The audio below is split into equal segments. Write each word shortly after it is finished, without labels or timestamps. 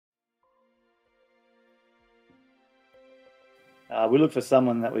We looked for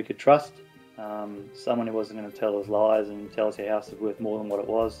someone that we could trust, someone who wasn't going to tell us lies and tell us our house was worth more than what it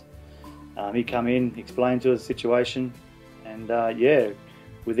was. He come in, explained to us the situation, and yeah,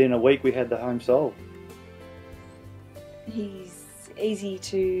 within a week we had the home sold. He's easy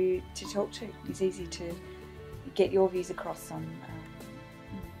to talk to. He's easy to get your views across on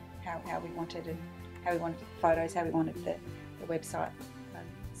how we wanted photos, how we wanted the website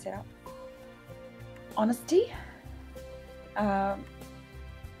set up. Honesty.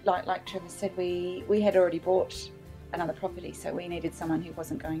 Like Trevor said, we had already bought another property, so we needed someone who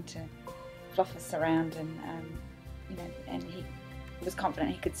wasn't going to fluff us around, and and he was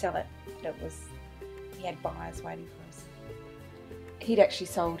confident he could sell it. That he had buyers waiting for us. He'd actually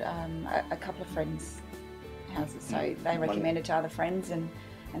sold a couple of friends' houses, so they recommended to other friends, and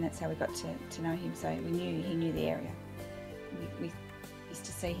that's how we got to know him. So he knew the area. We used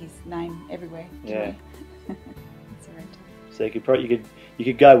to see his name everywhere. Yeah. So you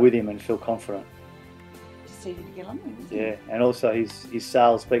could go with him and feel confident. Just easy to get along with. Yeah, and also his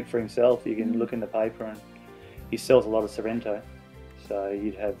sales speak for himself. You can look in the paper, and he sells a lot of Sorrento, so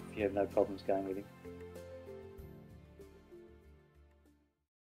you have no problems going with him.